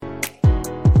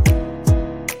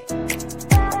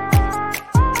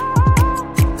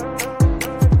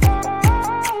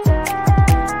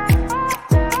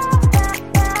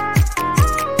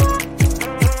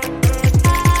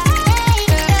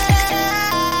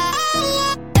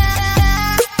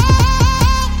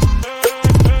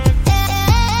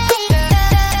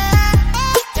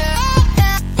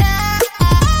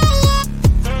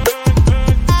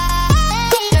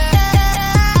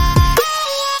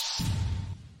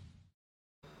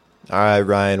All right,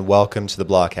 Ryan, welcome to the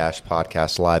Block Hash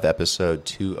Podcast Live, episode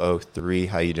 203.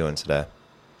 How you doing today?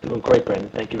 Doing great, Brandon.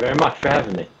 Thank you very much for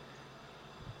having me.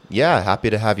 Yeah, happy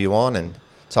to have you on and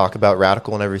talk about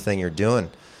Radical and everything you're doing.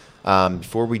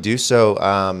 Before we do so,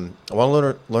 I want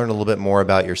to learn a little bit more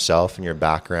about yourself and your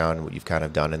background, what you've kind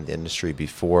of done in the industry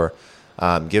before.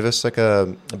 Give us like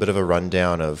a bit of a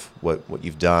rundown of what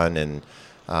you've done and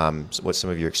what some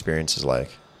of your experience is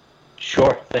like.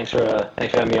 Sure. Thanks for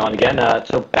having me on again.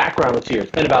 So background, let's see here.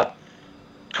 It's been about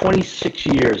 26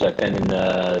 years I've been in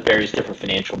various different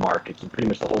financial markets, and pretty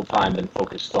much the whole time been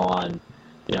focused on,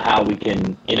 how we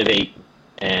can innovate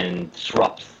and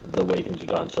disrupt the way things are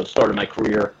done. So I started my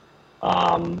career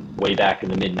way back in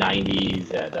the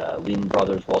mid-90s at Lehman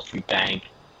Brothers, Wall Street Bank,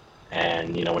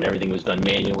 and, when everything was done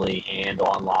manually and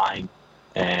online,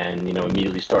 and,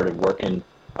 immediately started working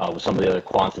with some of the other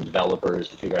quantum developers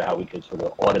to figure out how we could sort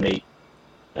of automate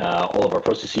all of our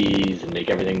processes and make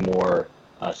everything more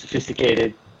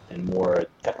sophisticated and more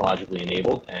technologically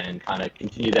enabled, and kind of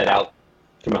continue that out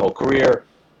through my whole career.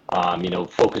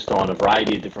 Focused on a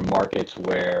variety of different markets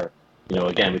where,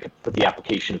 again, we could put the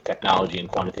application of technology and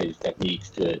quantitative techniques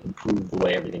to improve the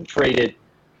way everything traded.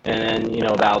 And then,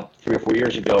 about 3 or 4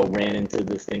 years ago, ran into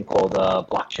this thing called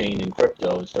blockchain and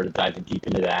crypto, and started diving deep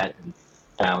into that, and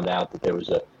found out that there was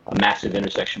a massive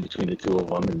intersection between the two of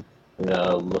them, and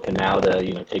looking now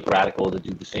to take Radical to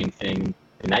do the same thing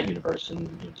in that universe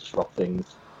and disrupt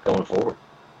things going forward.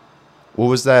 What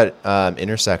was that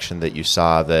intersection that you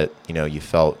saw that you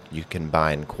felt you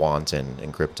combine quant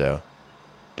and crypto?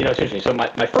 It's interesting. So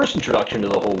my first introduction to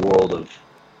the whole world of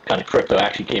kind of crypto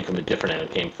actually came from a different end.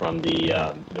 It came from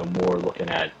the more looking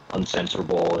at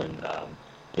uncensorable and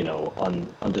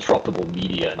undisruptible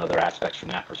media and other aspects from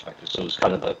that perspective. So it was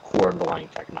kind of the core underlying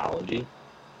technology.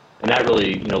 And that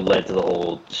really, led to the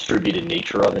whole distributed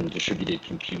nature of it and distributed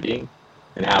computing,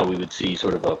 and how we would see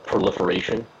sort of a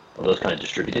proliferation of those kind of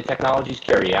distributed technologies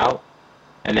carry out.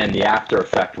 And then the after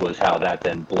effect was how that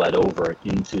then bled over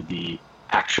into the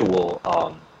actual,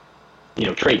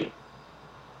 trading.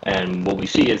 And what we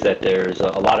see is that there's a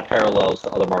lot of parallels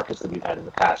to other markets that we've had in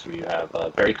the past, where you have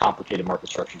very complicated market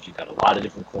structures. You've got a lot of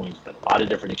different coins, you've got a lot of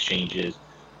different exchanges,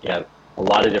 you have a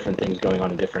lot of different things going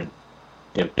on in different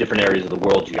areas of the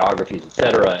world, geographies, et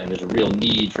cetera, and there's a real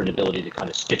need for an ability to kind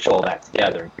of stitch all that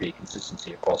together and create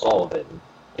consistency across all of it.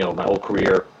 And, my whole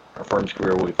career, our firm's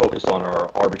career, what we focused on are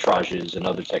arbitrages and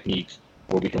other techniques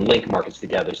where we can link markets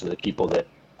together so that people that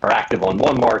are active on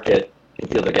one market can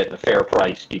feel they're getting a fair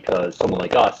price because someone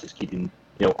like us is keeping,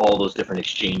 all those different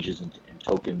exchanges and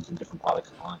tokens and different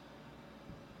products in line.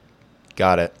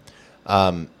 Got it.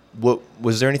 What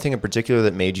was there anything in particular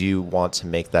that made you want to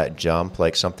make that jump,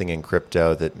 like something in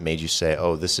crypto that made you say,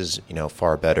 "Oh, this is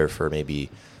far better for maybe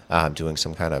doing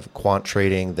some kind of quant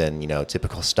trading than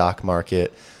typical stock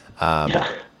market"?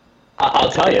 Yeah,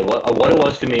 I'll tell you what it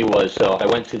was to me was, so I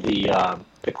went to the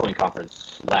Bitcoin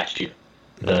conference last year,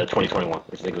 the 2021,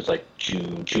 which I think was like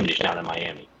June-ish down in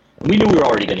Miami. And we knew we were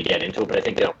already going to get into it, but I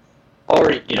think it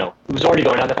was already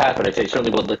going down the path, but I'd say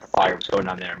certainly what lit the fire was going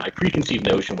on there. My preconceived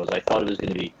notion was I thought it was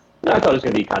going to be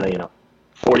kind of,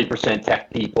 40% tech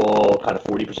people, kind of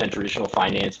 40% traditional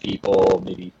finance people,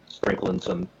 maybe sprinkling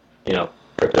some,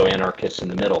 crypto anarchists in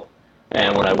the middle.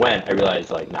 And when I went, I realized,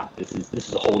 this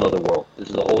is a whole other world. This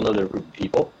is a whole other group of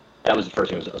people. That was the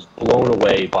first thing. I was blown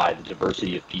away by the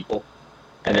diversity of people.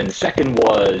 And then the second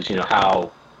was,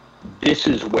 how this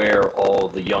is where all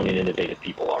the young and innovative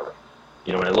people are.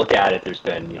 When I look at it, there's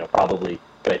been, probably,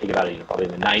 if I think about it, probably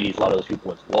in the 90s, a lot of those people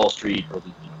went to Wall Street, early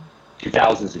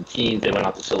 2000s and teens, they went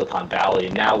out to Silicon Valley.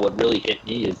 And now what really hit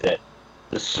me is that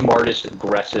the smartest,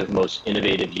 aggressive, most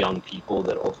innovative young people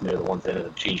that ultimately are the ones that ended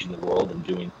up changing the world and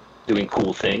doing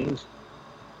cool things,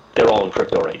 they're all in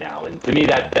crypto right now. And to me,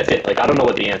 that's it. I don't know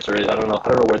what the answer is. I don't know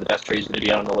where the best trade is going to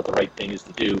be. I don't know what the right thing is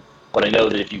to do. But I know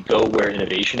that if you go where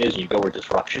innovation is and you go where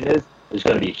disruption is, there's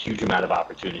going to be a huge amount of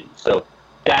opportunity. So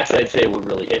that's, I'd say, what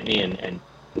really hit me, and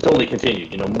it's only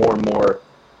continued. More and more,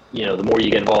 the more you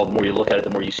get involved, the more you look at it, the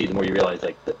more you see, the more you realize,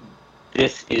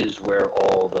 this is where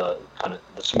all the kind of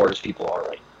the smartest people are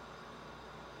right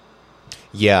now.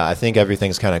 Yeah, I think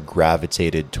everything's kind of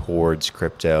gravitated towards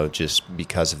crypto just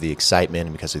because of the excitement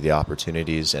and because of the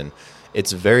opportunities, and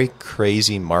it's a very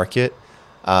crazy market.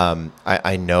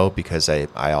 I know because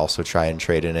I also try and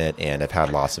trade in it, and I've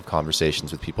had lots of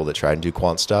conversations with people that try and do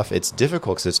quant stuff. It's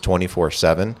difficult because it's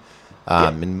 24/7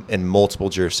 in multiple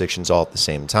jurisdictions all at the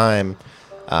same time.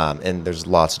 And there's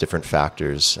lots of different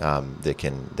factors that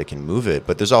can move it,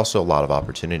 but there's also a lot of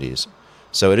opportunities.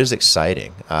 So it is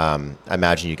exciting. I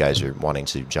imagine you guys are wanting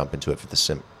to jump into it for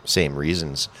the same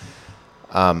reasons.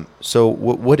 So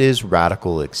what is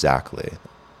Radical exactly?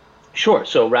 Sure.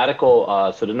 So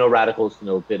Radical, so to know Radical is to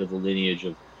know a bit of the lineage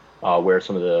of where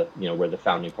some of the, where the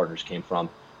founding partners came from,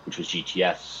 which was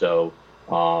GTS. So,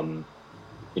 um,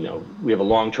 we have a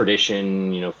long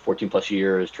tradition, 14 plus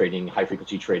years trading, high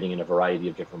frequency trading in a variety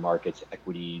of different markets,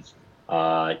 equities,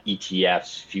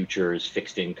 ETFs, futures,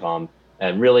 fixed income,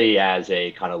 and really as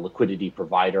a kind of liquidity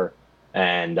provider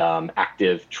and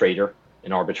active trader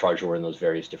and arbitrager in those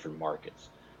various different markets.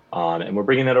 And we're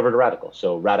bringing that over to Radical.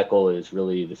 So Radical is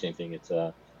really the same thing. It's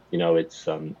it's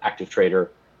active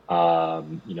trader,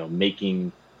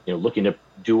 making, looking to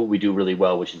do what we do really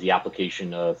well, which is the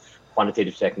application of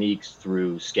quantitative techniques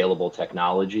through scalable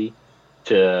technology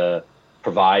to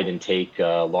provide and take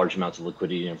large amounts of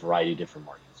liquidity in a variety of different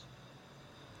markets.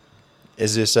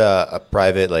 Is this a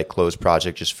private, like closed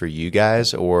project just for you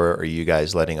guys, or are you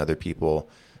guys letting other people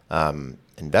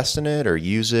invest in it or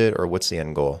use it, or what's the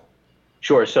end goal?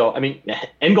 Sure. So, I mean,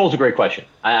 end goal is a great question.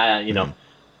 Mhm.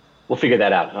 We'll figure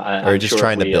that out. Or I'm just sure if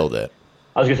trying to we, build it?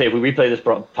 I was gonna say, if we replay this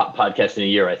podcast in a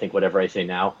year, I think whatever I say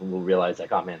now, we'll realize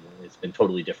like, oh man, it's been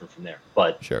totally different from there.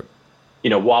 But Sure.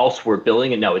 whilst we're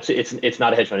building it, no, it's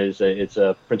not a hedge fund. It's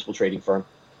a principal trading firm.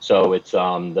 So it's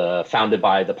the founded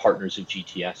by the partners of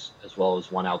GTS as well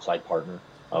as one outside partner,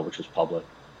 which was public.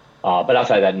 But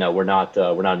outside of that, no, we're not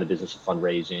in the business of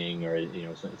fundraising, or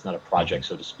it's not a Hmm. project,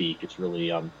 so to speak. It's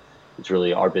really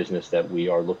our business that we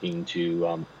are looking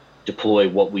to deploy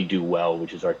what we do well,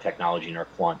 which is our technology and our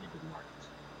quant into the markets.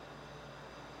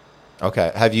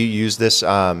 Okay. Have you used this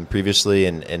previously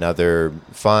in other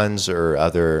funds or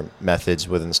other methods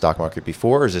within the stock market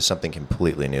before, or is this something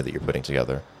completely new that you're putting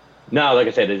together? No, like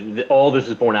I said, all this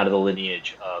is born out of the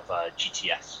lineage of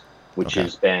GTS, which Okay.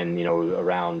 has been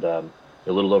around a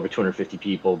little over 250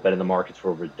 people, been in the markets for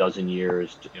over a dozen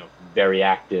years, very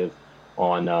active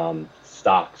on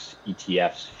stocks,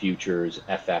 ETFs, futures,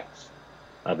 FX,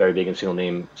 very big in single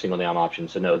name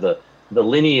options. So no, the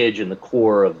lineage and the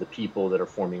core of the people that are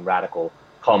forming Radical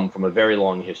come from a very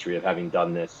long history of having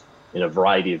done this in a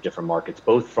variety of different markets,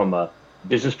 both from a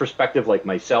business perspective, like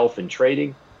myself in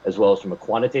trading, as well as from a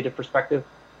quantitative perspective,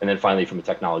 and then finally from a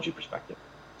technology perspective.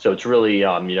 So it's really,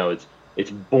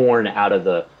 it's born out of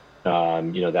the,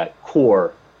 that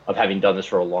core of having done this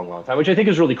for a long, long time, which I think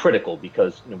is really critical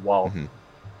because while Hmm.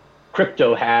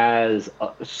 crypto has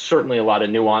certainly a lot of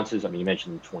nuances. I mean, you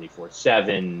mentioned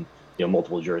 24/7,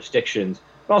 multiple jurisdictions,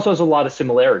 but also has a lot of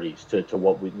similarities to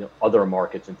what we, other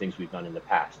markets and things we've done in the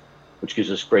past, which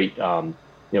gives us great,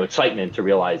 excitement to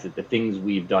realize that the things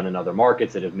we've done in other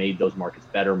markets that have made those markets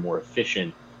better, more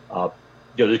efficient, uh,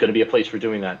 there's going to be a place for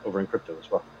doing that over in crypto as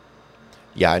well.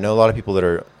 Yeah, I know a lot of people that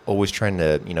are always trying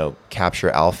to, capture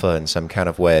alpha in some kind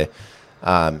of way.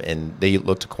 And they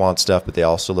look to quant stuff, but they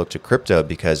also look to crypto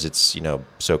because it's,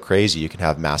 so crazy. You can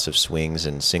have massive swings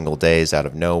in single days out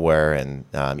of nowhere. And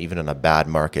even in a bad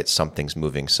market, something's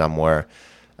moving somewhere.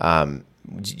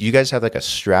 Do you guys have like a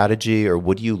strategy, or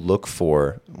what do you look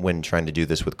for when trying to do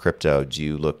this with crypto? Do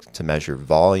you look to measure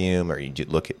volume, or you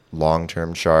look at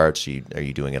long-term charts? Are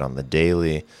you doing it on the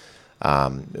daily?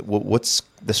 What's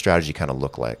the strategy kind of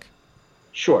look like?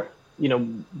 Sure.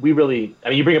 We really, I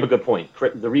mean, you bring up a good point.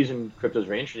 The reason crypto is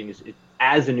very interesting is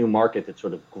as a new market that's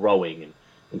sort of growing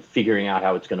and figuring out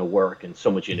how it's going to work, and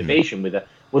so much Hmm. innovation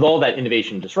with all that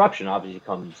innovation and disruption, obviously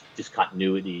comes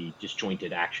discontinuity,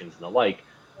 disjointed actions and the like,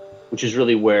 which is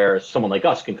really where someone like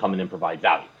us can come in and provide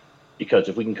value. Because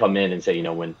if we can come in and say,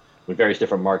 when various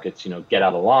different markets, get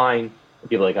out of line, and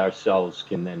people like ourselves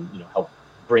can then, help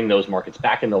bring those markets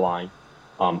back into line.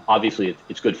 Obviously,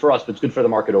 it's good for us, but it's good for the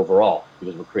market overall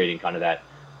because we're creating kind of that,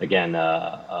 again,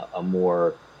 a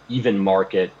more even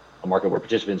market, a market where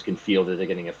participants can feel that they're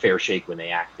getting a fair shake when they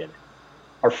act in it.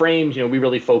 Our frames, we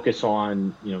really focus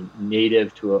on,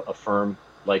 native to a firm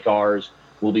like ours.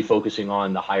 We'll be focusing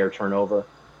on the higher turnover,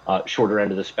 shorter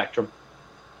end of the spectrum.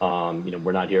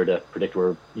 We're not here to predict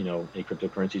where, a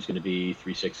cryptocurrency is going to be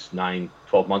 3, 6, 9,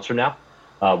 12 months from now.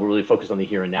 We're really focused on the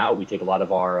here and now. We take a lot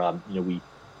of our,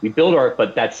 we build our,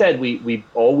 but that said, we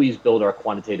always build our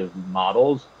quantitative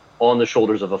models on the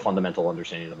shoulders of a fundamental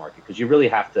understanding of the market, because you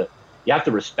have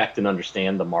to respect and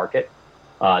understand the market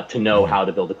to know Hmm. how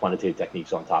to build the quantitative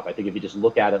techniques on top. I think if you just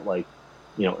look at it like,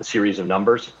 a series of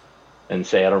numbers and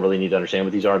say, I don't really need to understand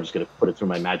what these are, I'm just going to put it through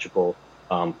my magical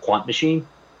quant machine,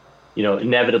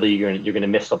 inevitably you're going to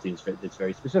miss something that's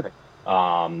very specific.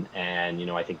 And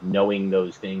I think knowing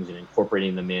those things and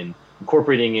incorporating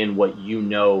in what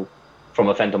from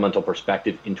a fundamental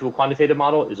perspective into a quantitative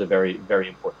model is a very, very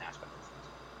important aspect of things.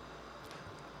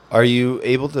 Are you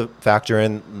able to factor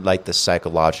in like the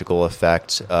psychological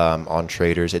effect on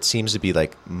traders? It seems to be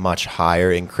like much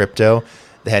higher in crypto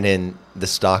than in the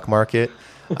stock market,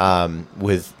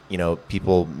 with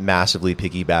people massively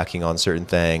piggybacking on certain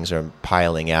things or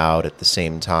piling out at the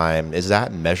same time. Is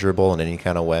that measurable in any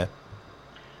kind of way?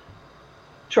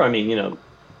 Sure. I mean,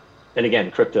 and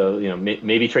again, crypto,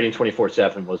 maybe trading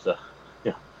 24/7 was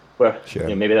where, Sure.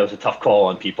 maybe that was a tough call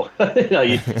on people.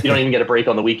 You don't even get a break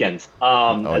on the weekends,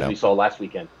 Oh as no. we saw last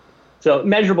weekend. So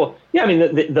measurable. Yeah. I mean,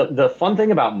 the fun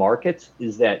thing about markets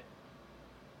is that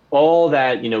all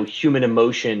that, human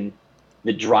emotion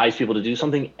that drives people to do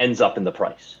something ends up in the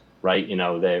price, right?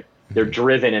 They're Mhm.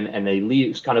 driven, and they leave.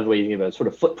 It's kind of the way you think about it, sort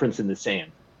of footprints in the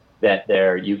sand, that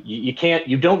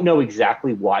you don't know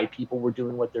exactly why people were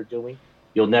doing what they're doing.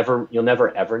 You'll never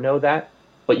ever know that,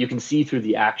 but you can see through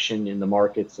the action in the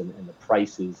markets, and the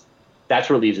prices. That's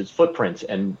where it leaves its footprints.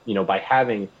 And by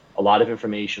having a lot of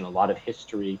information, a lot of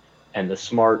history, and the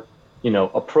smart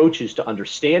approaches to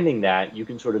understanding that, you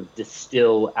can sort of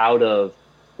distill out of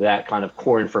that kind of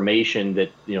core information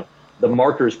that the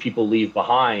markers people leave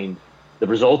behind, the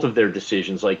result of their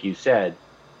decisions, like you said,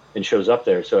 and shows up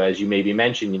there. So as you maybe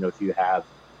mentioned, if you have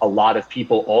a lot of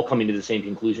people all coming to the same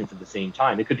conclusion for the same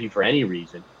time, it could be for any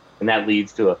reason, and that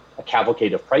leads to a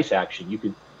cavalcade of price action.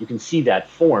 You can see that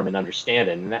form and understand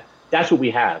it, and that's what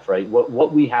we have, right?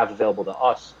 What we have available to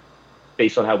us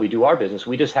based on how we do our business.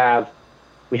 We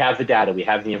have the data, we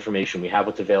have the information, we have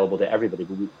what's available to everybody.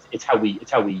 But it's how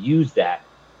we use that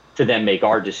to then make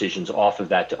our decisions off of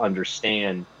that, to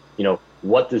understand,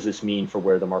 what does this mean for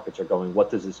where the markets are going? What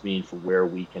does this mean for where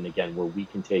we can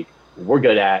take what we're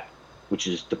good at, which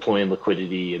is deploying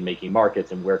liquidity and making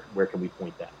markets, and where can we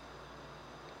point that?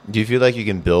 Do you feel like you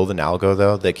can build an algo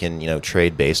though that can,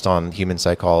 trade based on human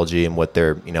psychology and what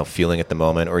they're, feeling at the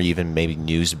moment, or even maybe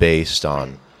news based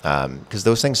on, because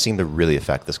those things seem to really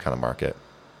affect this kind of market.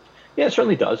 Yeah, it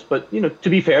certainly does. But to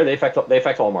be fair, they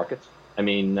affect all markets. I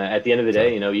mean, at the end of the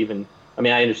day, Sure. even I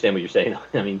mean, I understand what you're saying.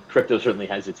 I mean, crypto certainly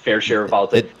has its fair share of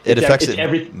volatility. It affects It's it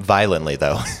every violently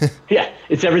though. Yeah,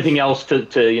 it's everything else to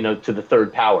the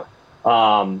third power.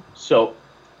 So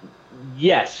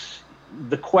yes,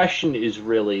 the question is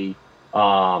really,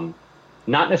 not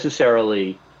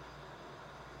necessarily,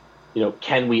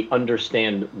 can we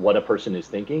understand what a person is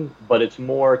thinking, but it's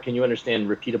more, can you understand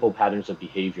repeatable patterns of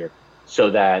behavior, so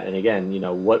that, and again,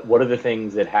 what are the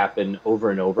things that happen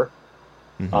over and over,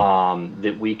 Hmm.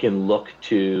 that we can look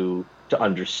to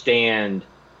understand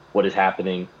what is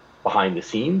happening behind the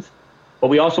scenes. But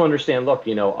we also understand, look,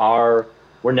 our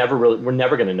we're never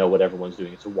going to know what everyone's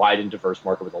doing. It's a wide and diverse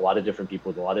market with a lot of different people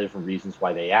with a lot of different reasons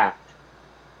why they act.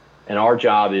 And our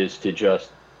job is to just,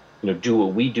 do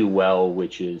what we do well,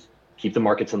 which is keep the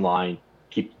markets in line,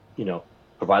 keep,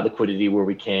 provide liquidity where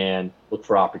we can, look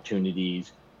for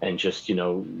opportunities, and just,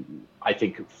 I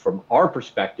think from our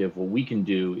perspective, what we can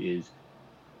do is,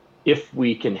 if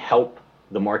we can help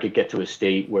the market get to a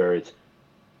state where it's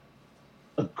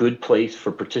a good place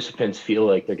for participants, feel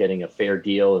like they're getting a fair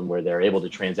deal, and where they're able to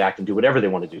transact and do whatever they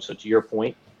want to do. So to your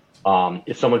point,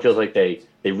 if someone feels like they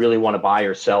really want to buy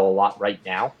or sell a lot right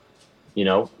now,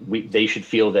 they should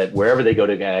feel that wherever they go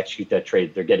to execute that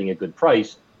trade, they're getting a good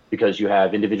price, because you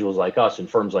have individuals like us and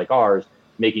firms like ours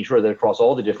making sure that across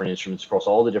all the different instruments, across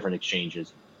all the different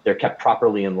exchanges, they're kept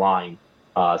properly in line,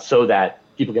 so that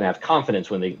people can have confidence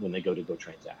when they go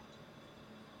transact.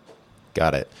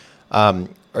 Got it.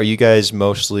 Are you guys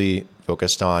mostly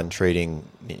focused on trading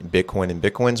Bitcoin and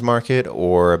Bitcoin's market,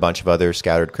 or a bunch of other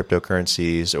scattered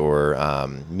cryptocurrencies, or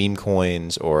meme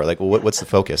coins, or like what's the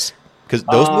focus? Because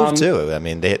those move Um, too. I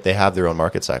mean, they have their own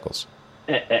market cycles.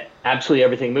 Absolutely,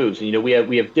 everything moves. And we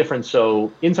have different.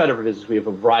 So inside of our business, we have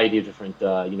a variety of different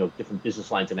different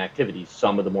business lines and activities.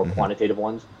 Some of the more Hmm. quantitative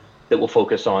ones that will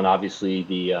focus on, obviously,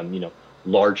 the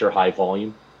larger high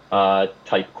volume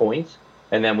type coins.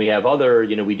 And then we have other,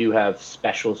 we do have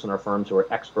specialists in our firms who are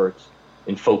experts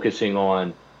in focusing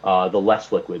on the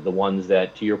less liquid, the ones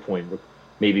that, to your point,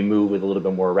 maybe move with a little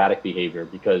bit more erratic behavior,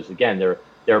 because again, there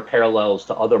are parallels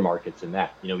to other markets in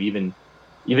that, even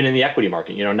in the equity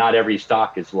market, not every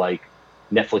stock is like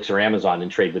Netflix or Amazon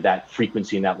and trade with that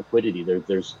frequency and that liquidity.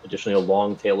 There's additionally a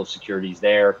long tail of securities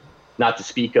there, not to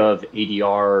speak of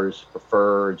ADRs,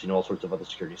 preferreds, all sorts of other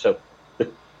securities. So the,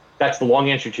 that's the long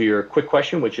answer to your quick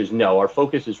question, which is no. Our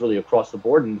focus is really across the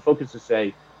board, and the focus is,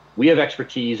 say, we have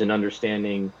expertise in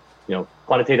understanding,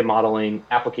 quantitative modeling,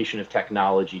 application of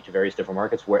technology to various different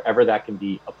markets, wherever that can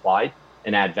be applied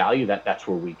and add value. That's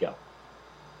where we go.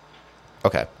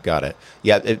 Okay, got it.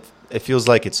 Yeah, it feels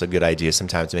like it's a good idea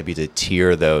sometimes maybe to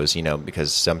tier those,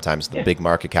 because sometimes the big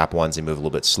market cap ones, they move a little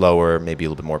bit slower, maybe a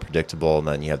little bit more predictable. And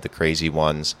then you have the crazy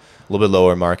ones, a little bit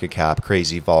lower market cap,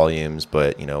 crazy volumes,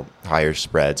 but, higher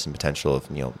spreads and potential of,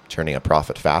 turning a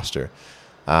profit faster.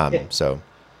 So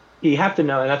You have to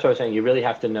know, and that's what I was saying, you really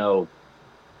have to know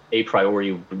a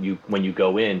priority when you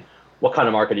go in, what kind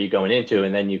of market are you going into?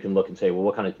 And then you can look and say, well,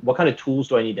 what kind of tools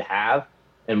do I need to have?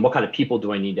 And what kind of people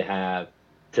do I need to have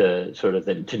to sort of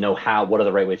to know what are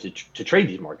the right ways to trade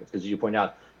these markets? Because as you point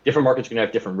out, different markets are going to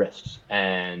have different risks.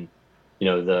 And,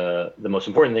 the most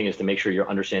important thing is to make sure you're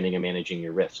understanding and managing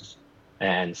your risks.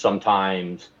 And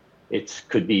sometimes it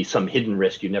could be some hidden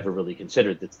risk you've never really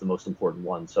considered that's the most important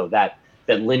one. So that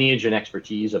lineage and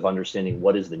expertise of understanding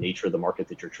what is the nature of the market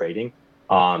that you're trading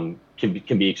can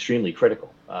be extremely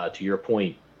critical. To your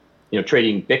point,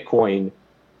 trading Bitcoin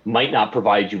might not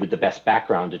provide you with the best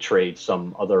background to trade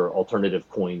some other alternative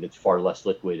coin that's far less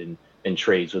liquid and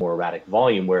trades with more erratic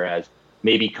volume, whereas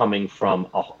maybe coming from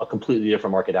a completely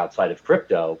different market outside of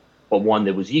crypto, but one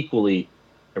that was equally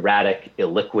erratic,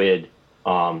 illiquid,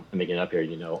 I'm making it up here,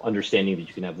 understanding that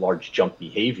you can have large jump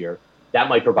behavior, that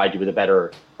might provide you with a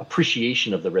better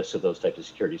appreciation of the risks of those types of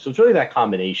securities. So it's really that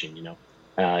combination,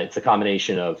 it's a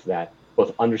combination of that,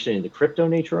 both understanding the crypto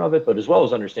nature of it, but as well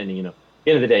as understanding, at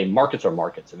the end of the day, markets are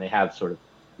markets, and they have sort of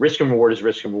risk and reward is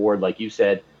risk and reward. Like you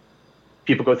said,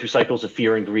 people go through cycles of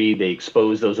fear and greed. They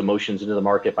expose those emotions into the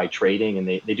market by trading, and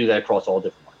they do that across all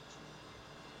different markets.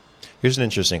 Here's an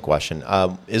interesting question.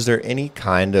 Is there any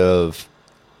kind of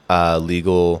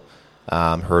legal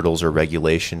hurdles or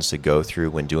regulations to go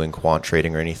through when doing quant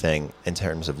trading or anything in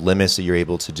terms of limits that you're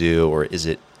able to do? Or is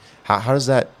it, how does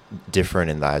that differ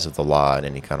in the eyes of the law in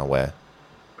any kind of way?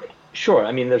 Sure.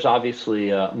 I mean, there's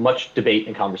obviously much debate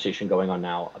and conversation going on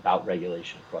now about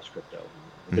regulation across crypto.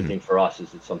 The good thing for us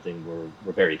is it's something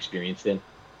we're very experienced in,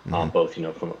 both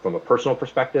from a personal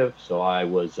perspective. So I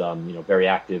was very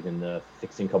active in the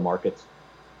fixed income markets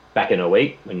back in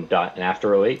 '08 and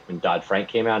after '08 when Dodd-Frank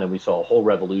came out, and we saw a whole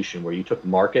revolution where you took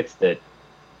markets that,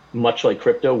 much like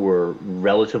crypto, were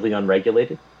relatively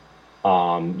unregulated.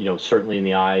 Certainly in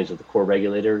the eyes of the core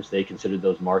regulators, they considered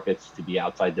those markets to be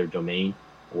outside their domain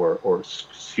or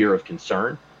sphere of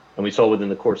concern. And we saw within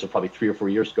the course of probably 3 or 4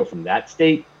 years go from that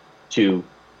state to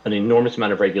an enormous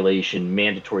amount of regulation,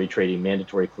 mandatory trading,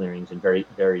 mandatory clearings, and very,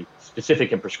 very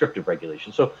specific and prescriptive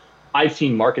regulation. So I've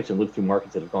seen markets and lived through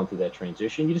markets that have gone through that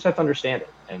transition. You just have to understand it.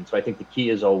 And so I think the key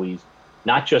is always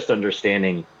not just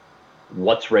understanding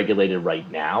what's regulated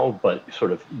right now, but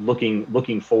sort of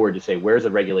looking forward to say, where's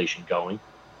the regulation going?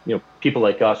 People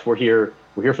like us, we're here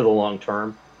for the long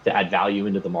term to add value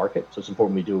into the market. So it's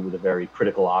important we do it with a very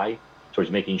critical eye towards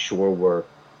making sure we're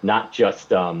not just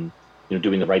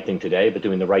doing the right thing today, but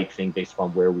doing the right thing based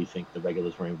upon where we think the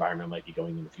regulatory environment might be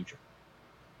going in the future.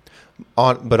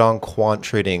 On quant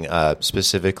trading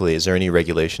specifically, is there any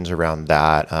regulations around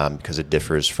that because it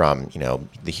differs from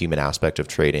the human aspect of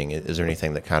trading? Is there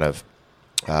anything that kind of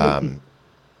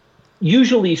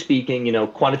Usually speaking,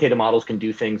 quantitative models can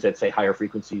do things at, say, higher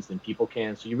frequencies than people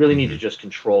can. So you really need to just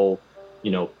control,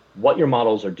 what your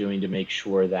models are doing to make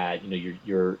sure that,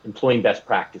 you're employing best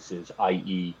practices,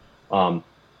 i.e.,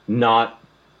 not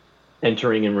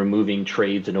entering and removing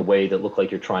trades in a way that look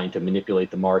like you're trying to manipulate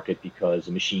the market because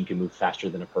a machine can move faster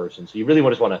than a person. So you really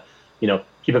just want to,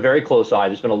 keep a very close eye.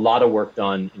 There's been a lot of work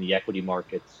done in the equity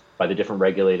markets by the different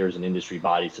regulators and industry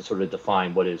bodies to sort of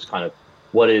define what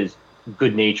is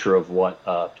good nature of what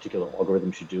a particular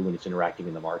algorithm should do when it's interacting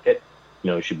in the market.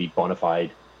 It should be bona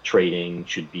fide trading,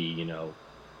 should be,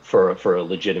 for a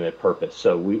legitimate purpose.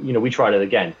 So we try to,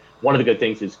 again, one of the good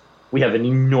things is we have an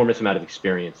enormous amount of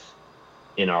experience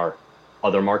in our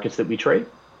other markets that we trade.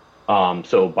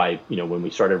 So by, when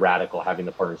we started Radical, having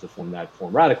the partners that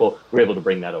form Radical, we're able to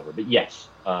bring that over. But yes,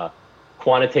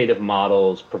 quantitative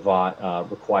models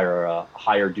require a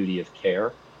higher duty of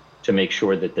care to make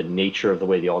sure that the nature of the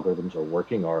way the algorithms are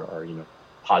working are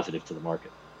positive to the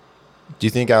market. Do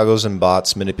you think algos and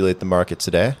bots manipulate the market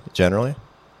today, generally?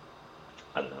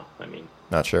 I don't know. I mean,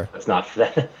 not sure. That's not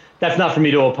for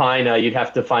me to opine. You'd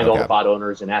have to find all the bot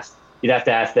owners and ask. You'd have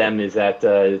to ask them: is that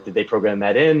did they program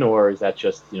that in, or is that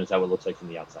just is that what it looks like from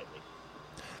the outside?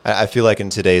 I feel like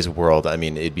in today's world, I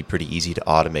mean, it'd be pretty easy to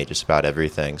automate just about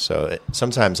everything. So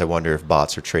sometimes I wonder if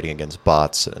bots are trading against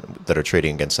bots that are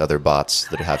trading against other bots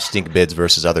that have stink bids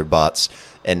versus other bots,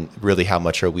 and really, how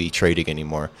much are we trading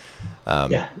anymore? I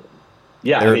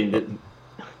mean,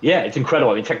 it's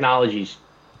incredible. I mean, technology's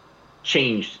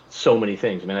changed so many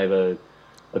things. I mean, I have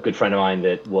a good friend of mine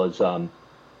that was,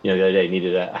 the other day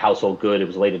needed a household good. It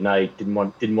was late at night. Didn't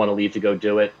want to leave to go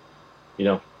do it.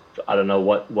 I don't know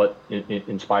what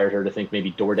inspired her to think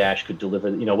maybe DoorDash could deliver.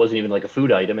 It wasn't even like a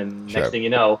food item, and next Sure. thing you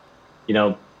know,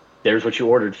 there's what you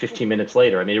ordered 15 minutes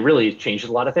later. I mean, it really changes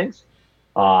a lot of things.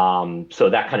 So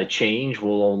that kind of change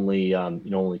will only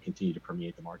continue to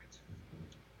permeate the markets.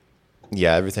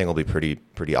 Yeah, everything will be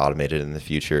pretty automated in the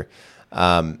future.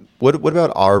 What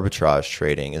about arbitrage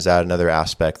trading? Is that another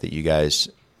aspect that you guys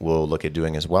will look at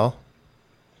doing as well?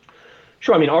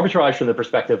 Sure. I mean, arbitrage from the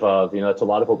perspective of, that's a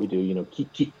lot of what we do.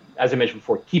 As I mentioned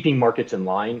before, keeping markets in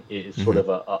line is sort Hmm.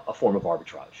 of a form of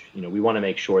arbitrage. We want to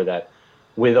make sure that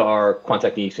with our quant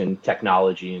techniques and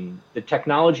technology, and the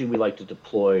technology we like to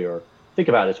deploy or think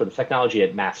about is sort of technology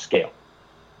at mass scale.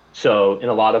 So in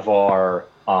a lot of our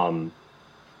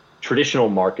traditional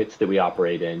markets that we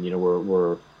operate in,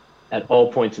 we're at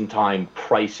all points in time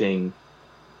pricing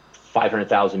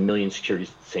 500,000 million securities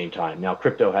at the same time. Now,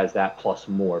 crypto has that plus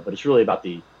more, but it's really about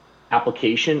the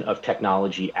application of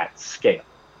technology at scale.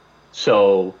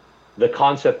 So the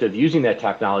concept of using that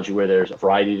technology where there's a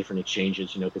variety of different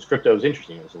exchanges, because crypto is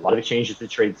interesting. There's a lot of exchanges that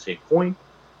trade the same coin.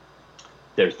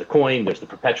 There's the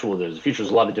perpetual, there's the futures,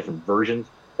 there's a lot of different versions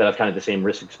that have kind of the same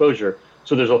risk exposure.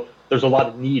 So there's a lot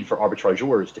of need for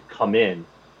arbitrageurs to come in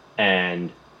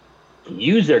and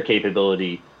use their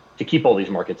capability to keep all these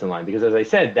markets in line. Because as I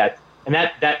said, that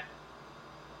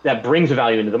brings a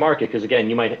value into the market. Because again,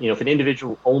 you might, if an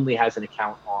individual only has an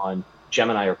account on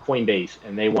Gemini or Coinbase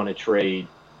and they want to trade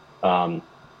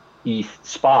ETH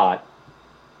spot,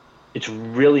 it's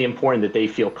really important that they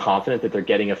feel confident that they're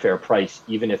getting a fair price,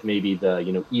 even if maybe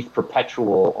the ETH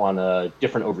perpetual on a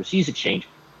different overseas exchange,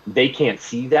 they can't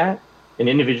see that. And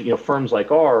individual, firms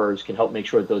like ours can help make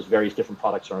sure that those various different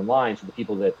products are in line, so the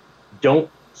people that don't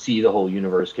see the whole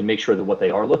universe can make sure that what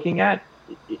they are looking at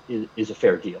is a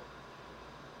fair deal.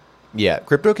 Yeah,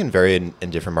 crypto can vary in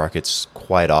different markets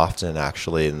quite often,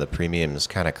 actually, and the premium is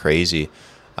kind of crazy.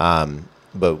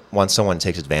 But once someone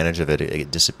takes advantage of it,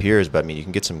 it disappears. But I mean, you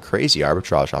can get some crazy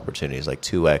arbitrage opportunities, like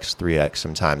 2x, 3x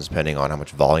sometimes, depending on how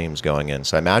much volume is going in.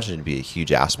 So I imagine it'd be a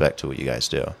huge aspect to what you guys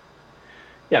do.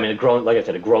 Yeah, I mean, like I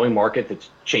said, a growing market that's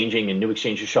changing and new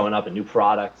exchanges showing up and new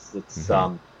products.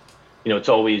 Hmm. It's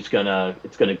always gonna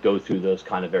go through those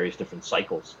kind of various different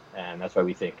cycles, and that's why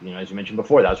we think, as you mentioned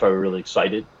before, that's why we're really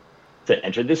excited to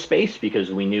enter this space, because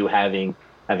we knew having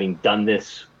done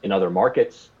this in other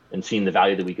markets and seen the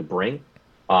value that we could bring,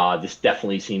 this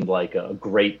definitely seemed like a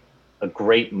great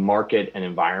market and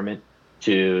environment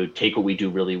to take what we do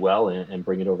really well and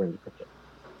bring it over into crypto.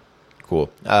 Cool.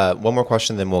 One more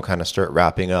question, then we'll kind of start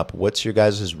wrapping up. What's your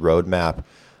guys' roadmap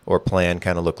or plan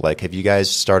kind of look like? Have you guys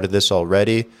started this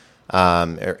already?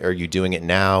 Are you doing it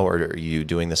now, or are you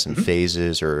doing this in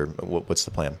phases, or what's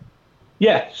the plan?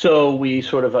 Yeah, so we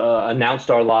sort of announced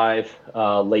our live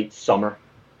late summer.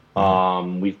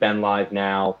 Hmm. We've been live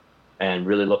now and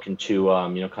really looking to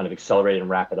kind of accelerate and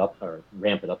wrap it up, or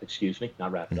ramp it up, excuse me,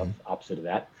 not wrap it up, Hmm. opposite of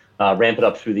that. Ramp it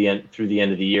up through the end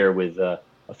of the year with a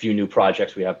few new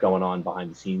projects we have going on behind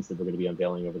the scenes that we're going to be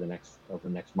unveiling over the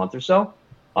next month or so.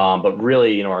 But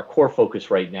really, our core focus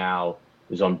right now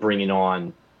is on bringing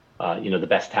on the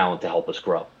best talent to help us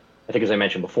grow. I think, as I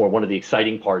mentioned before, one of the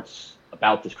exciting parts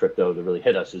about this crypto that really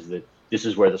hit us is that this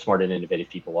is where the smart and innovative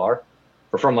people are.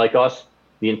 For a firm like us,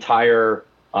 the entire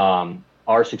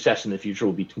our success in the future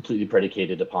will be completely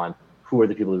predicated upon who are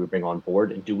the people that we bring on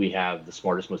board, and do we have the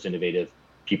smartest, most innovative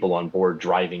people on board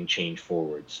driving change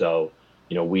forward. So,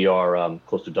 we are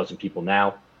close to a dozen people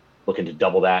now, looking to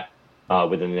double that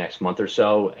within the next month or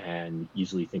so, and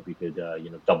easily think we could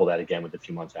double that again with a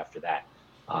few months after that.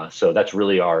 So that's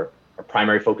really our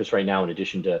primary focus right now, in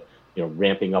addition to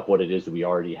ramping up what it is that we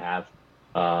already have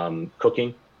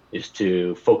cooking, is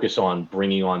to focus on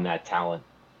bringing on that talent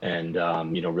and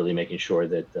really making sure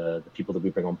that the people that we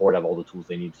bring on board have all the tools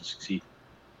they need to succeed.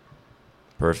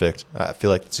 Perfect. I feel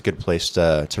like it's a good place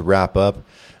to wrap up.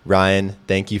 Ryan,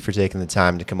 thank you for taking the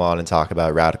time to come on and talk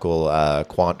about radical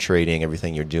quant trading,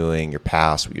 everything you're doing, your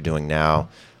past, what you're doing now.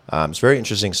 It's very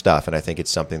interesting stuff, and I think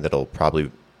it's something that'll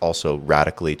probably also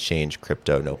radically change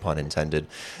crypto, no pun intended,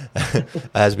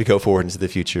 as we go forward into the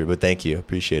future. But thank you.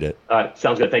 Appreciate it. All right,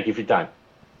 sounds good. Thank you for your time.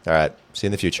 All right. See you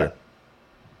in the Bye. future.